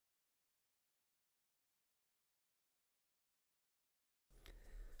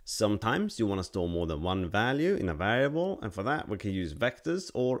Sometimes you want to store more than one value in a variable, and for that we can use vectors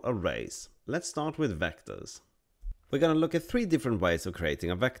or arrays. Let's start with vectors. We're going to look at 3 different ways of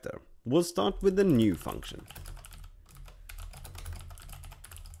creating a vector. We'll start with the new function.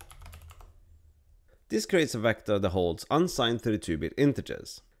 This creates a vector that holds unsigned 32-bit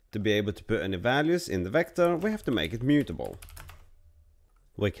integers. To be able to put any values in the vector, we have to make it mutable.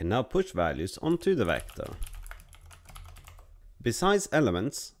 We can now push values onto the vector. Besides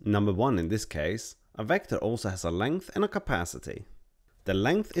elements, number 1 in this case, a vector also has a length and a capacity. The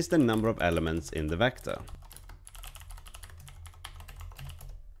length is the number of elements in the vector.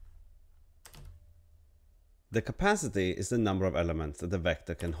 The capacity is the number of elements that the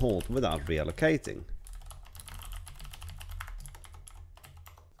vector can hold without reallocating.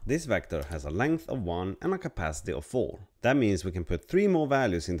 This vector has a length of 1 and a capacity of 4. That means we can put 3 more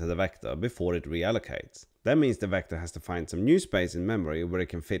values into the vector before it reallocates. That means the vector has to find some new space in memory where it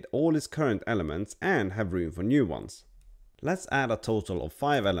can fit all its current elements and have room for new ones. Let's add a total of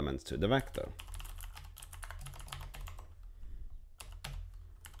 5 elements to the vector.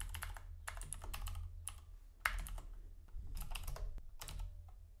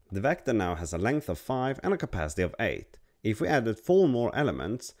 The vector now has a length of 5 and a capacity of 8. If we added 4 more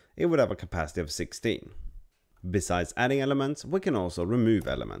elements, it would have a capacity of 16. Besides adding elements, we can also remove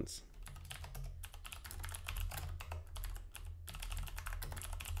elements.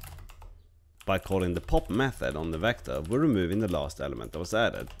 By calling the pop method on the vector, we're removing the last element that was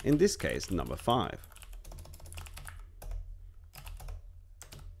added, in this case number 5.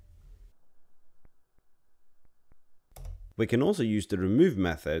 We can also use the remove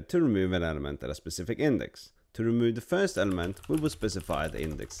method to remove an element at a specific index. To remove the first element, we will specify the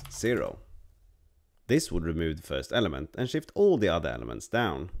index 0. This would remove the first element and shift all the other elements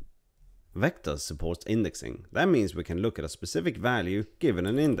down. Vectors supports indexing. That means we can look at a specific value given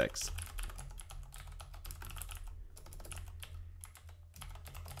an index.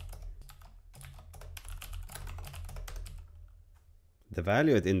 The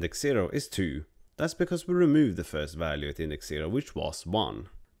value at index 0 is 2. That's because we removed the first value at index 0, which was 1.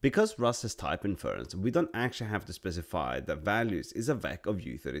 Because Rust has type inference, we don't actually have to specify that values is a vec of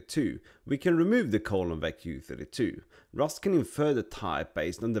u32. We can remove the colon vec u32. Rust can infer the type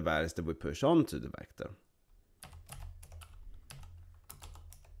based on the values that we push onto the vector.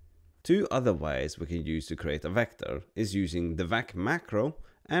 2 other ways we can use to create a vector is using the vec macro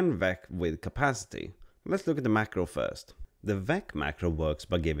and vec with capacity. Let's look at the macro first. The vec macro works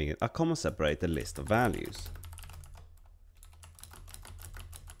by giving it a comma-separated list of values.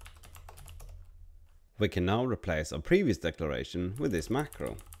 We can now replace our previous declaration with this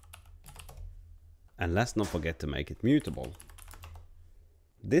macro. And let's not forget to make it mutable.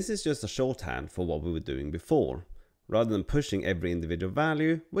 This is just a shorthand for what we were doing before. Rather than pushing every individual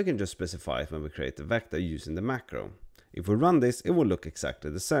value, we can just specify it when we create the vector using the macro. If we run this, it will look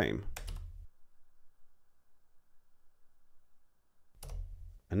exactly the same.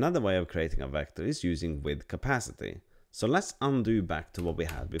 Another way of creating a vector is using with capacity. So let's undo back to what we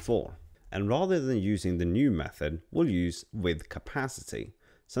had before. And rather than using the new method, we'll use with capacity.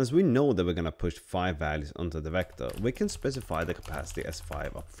 Since we know that we're going to push 5 values onto the vector, we can specify the capacity as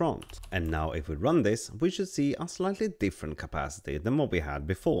 5 up front. And now if we run this, we should see a slightly different capacity than what we had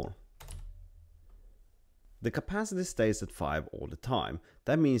before. The capacity stays at 5 all the time.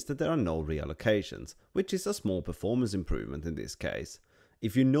 That means that there are no reallocations, which is a small performance improvement in this case.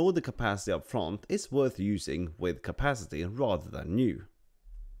 If you know the capacity up front, it's worth using with capacity rather than new.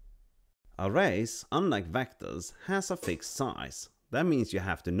 Arrays, unlike vectors, has a fixed size. That means you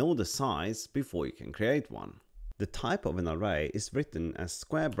have to know the size before you can create one. The type of an array is written as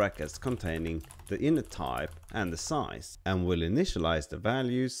square brackets containing the inner type and the size, and will initialize the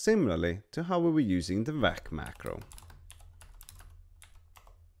values similarly to how we were using the vec macro.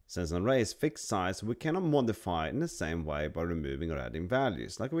 Since an array is fixed size, we cannot modify it in the same way by removing or adding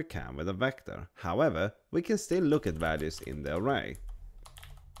values like we can with a vector. However, we can still look at values in the array.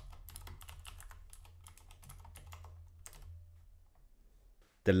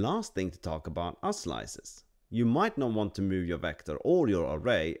 The last thing to talk about are slices. You might not want to move your vector or your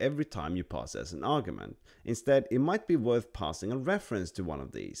array every time you pass as an argument. Instead, it might be worth passing a reference to one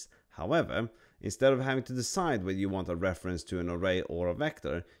of these. However, instead of having to decide whether you want a reference to an array or a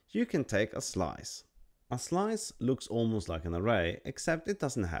vector, you can take a slice. A slice looks almost like an array, except it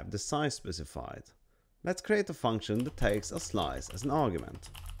doesn't have the size specified. Let's create a function that takes a slice as an argument.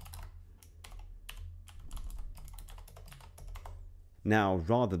 Now,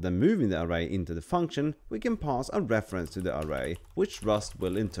 rather than moving the array into the function, we can pass a reference to the array, which Rust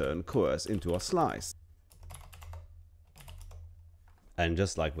will in turn coerce into a slice. And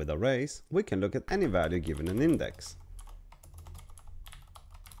just like with arrays, we can look at any value given an index.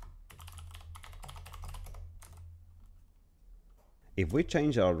 If we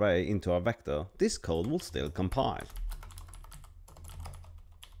change our array into a vector, this code will still compile.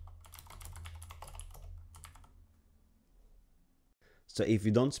 So if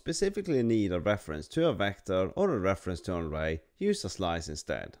you don't specifically need a reference to a vector or a reference to an array, use a slice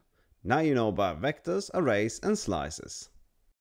instead. Now you know about vectors, arrays and slices.